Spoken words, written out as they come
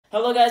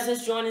Hello guys,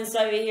 it's Jordan and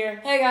Sevy here.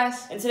 Hey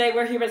guys. And today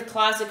we're here with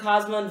classic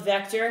Cozmo and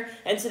Vector.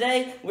 And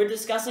today we're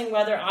discussing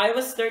whether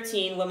iOS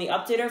 13, when we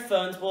update our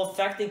phones, will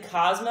affect the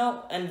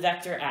Cozmo and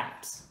Vector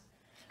apps.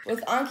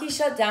 With Anki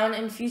shut down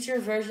in future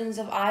versions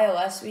of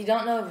iOS, we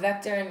don't know if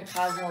Vector and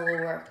Cozmo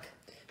will work.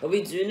 But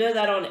we do know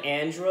that on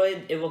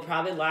Android, it will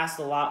probably last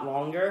a lot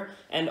longer.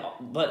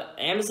 But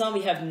Amazon,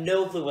 we have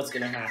no clue what's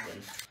going to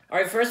happen.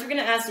 Alright, first we're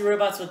going to ask the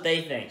robots what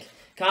they think.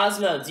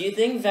 Cozmo, do you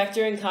think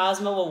Vector and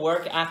Cozmo will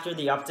work after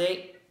the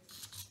update?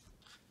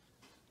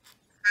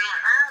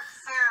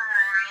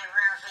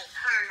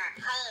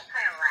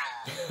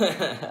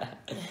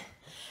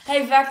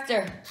 Hey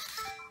Vector,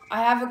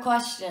 I have a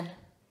question.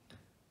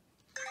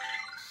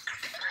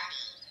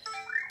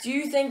 Do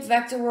you think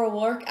Vector will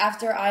work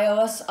after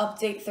iOS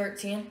update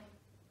 13?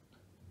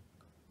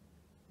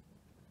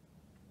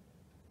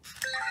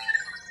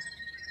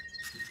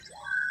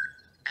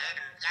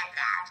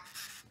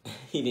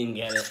 He didn't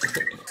get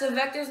it. So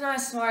Vector's not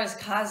as smart as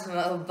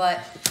Cozmo,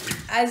 but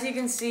as you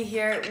can see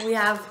here, we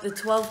have the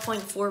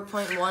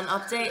 12.4.1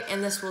 update,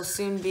 and this will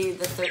soon be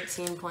the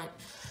 13 update.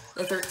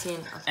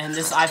 And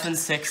this iPhone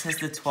 6 has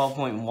the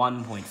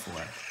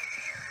 12.1.4.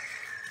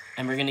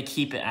 And we're going to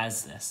keep it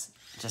as this,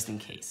 just in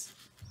case.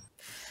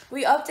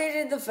 We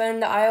updated the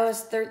phone to iOS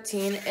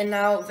 13, and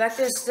now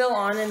Vector's still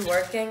on and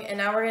working, and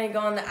now we're going to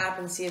go on the app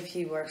and see if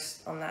he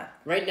works on that.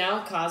 Right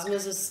now,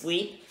 Cozmo's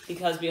asleep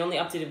because we only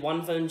updated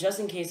one phone just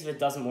in case if it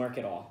doesn't work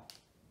at all.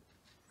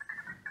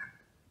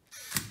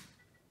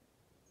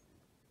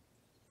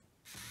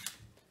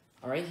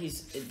 Alright,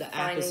 the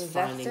app is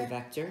finding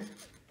Vector.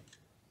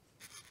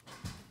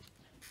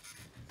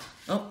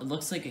 Oh, it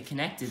looks like it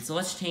connected, so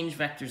let's change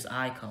Vector's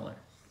eye color.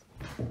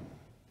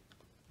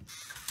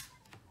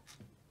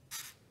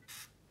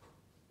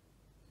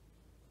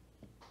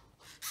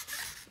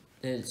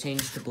 Did it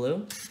change to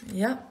blue?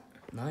 Yep.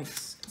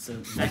 Nice. So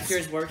Vector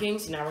is working,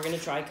 so now we're going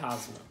to try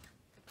Cozmo.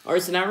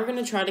 Alright, so now we're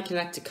going to try to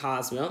connect to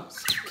Cozmo.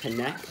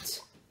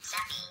 Connect.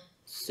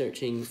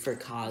 Searching for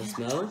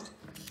Cozmo.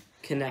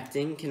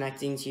 Connecting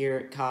to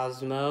your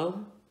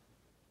Cozmo.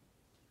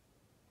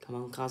 Come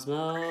on,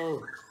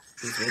 Cozmo.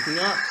 He's waking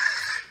up.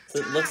 So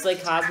it looks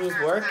like Cozmo's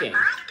working.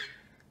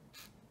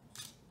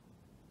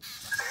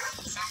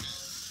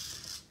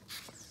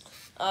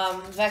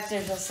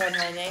 Vector just said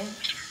my name.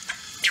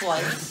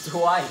 Twice.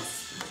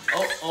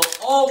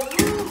 Oh!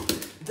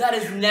 That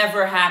has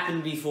never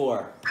happened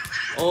before.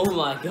 Oh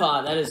my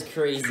god, that is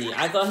crazy.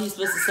 I thought he was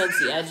supposed to sense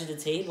the edge of the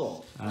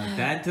table.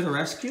 Dad to the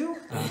rescue?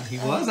 He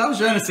was? I was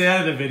trying to stay out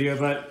of the video,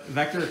 but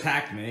Vector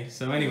attacked me.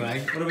 So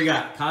anyway, what do we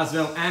got?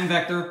 Cozmo and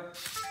Vector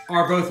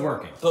are both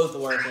working. Both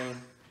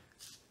working.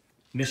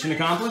 Mission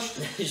accomplished?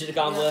 Mission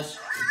accomplished.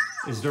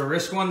 Is there a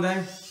risk one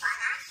day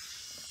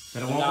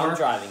that it won't work? I'm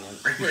driving him.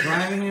 You're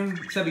driving him?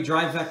 Sebby,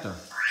 drive Vector.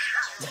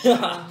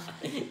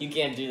 You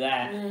can't do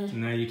that.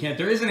 No, you can't.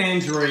 There is an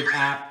Android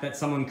app that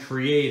someone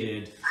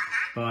created,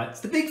 but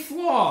it's the big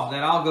flaw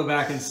that I'll go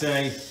back and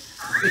say,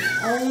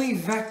 if only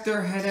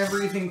Vector had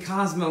everything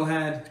Cozmo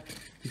had.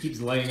 He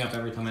keeps lighting up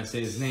every time I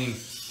say his name.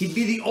 He'd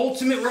be the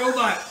ultimate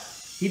robot.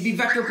 He'd be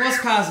Vector plus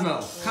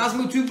Cozmo.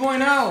 Cozmo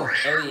 2.0.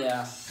 Oh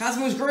yeah.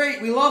 Cozmo's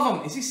great. We love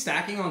him. Is he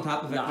stacking on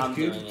top of Vector's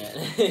cube? No, I'm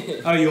doing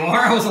it. Oh, you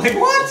are? I was like,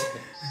 what?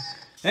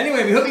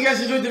 Anyway, we hope you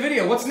guys enjoyed the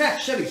video. What's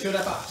next? Chevy, show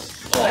that box.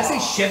 Did I say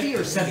Chevy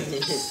or Sevy?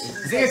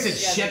 I think I said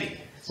Chevy.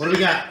 What do we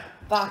got?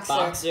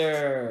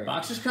 Boxer.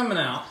 Boxer's coming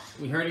out.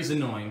 We heard he's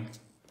annoying.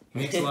 He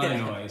makes a lot of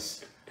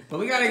noise. But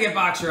we got to get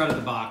Boxer out of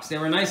the box. They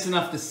were nice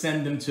enough to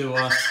send him to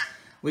us.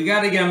 We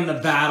got to get him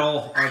to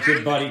battle our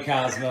good buddy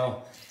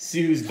Cozmo.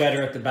 See who's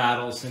better at the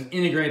battles and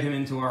integrate him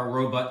into our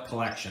robot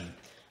collection.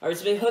 Alright,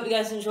 so we hope you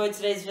guys enjoyed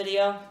today's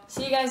video.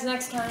 See you guys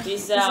next time.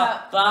 Peace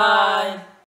out. Bye.